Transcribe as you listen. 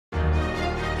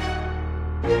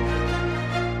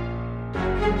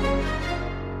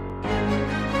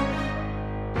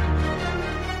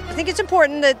I think it's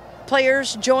important that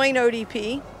players join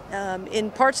ODP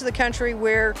in parts of the country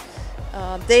where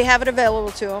they have it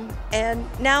available to them, and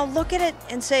now look at it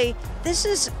and say, this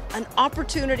is an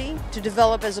opportunity to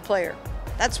develop as a player.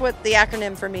 That's what the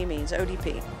acronym for me means,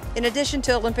 ODP. In addition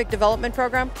to Olympic Development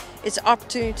Program, it's an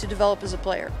opportunity to develop as a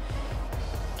player.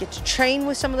 Get to train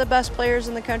with some of the best players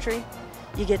in the country.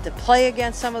 You get to play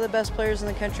against some of the best players in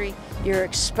the country. You're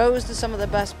exposed to some of the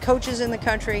best coaches in the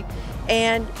country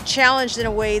and challenged in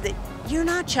a way that you're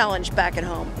not challenged back at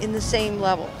home in the same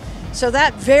level. So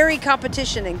that very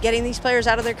competition and getting these players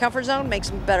out of their comfort zone makes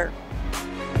them better.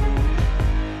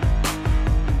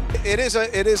 It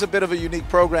is a bit of a unique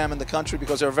program in the country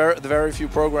because there are very few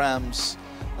programs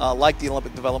like the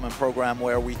Olympic Development Program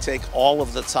where we take all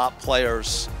of the top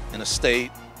players in a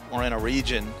state or in a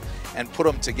region and put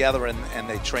them together and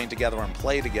they train together and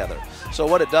play together. So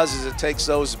what it does is it takes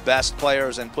those best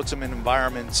players and puts them in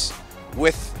environments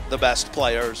with the best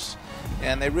players,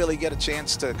 and they really get a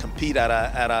chance to compete at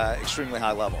a extremely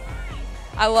high level.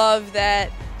 I love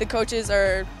that the coaches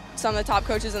are some of the top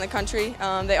coaches in the country.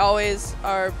 They always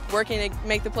are working to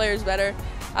make the players better.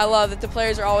 I love that the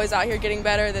players are always out here getting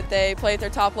better, that they play at their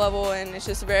top level, and it's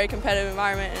just a very competitive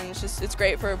environment, and it's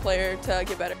great for a player to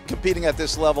get better. Competing at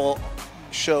this level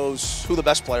shows who the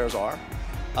best players are,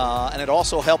 and it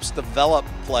also helps develop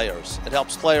players. It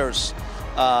helps players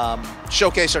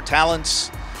showcase their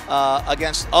talents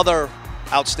against other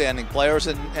outstanding players,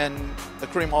 and the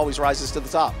cream always rises to the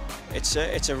top. It's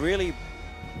a really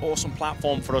awesome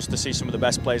platform for us to see some of the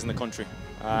best players in the country.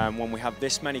 When we have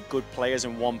this many good players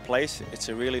in one place, it's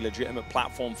a really legitimate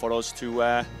platform for us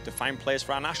to find players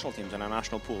for our national teams and our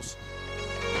national pools.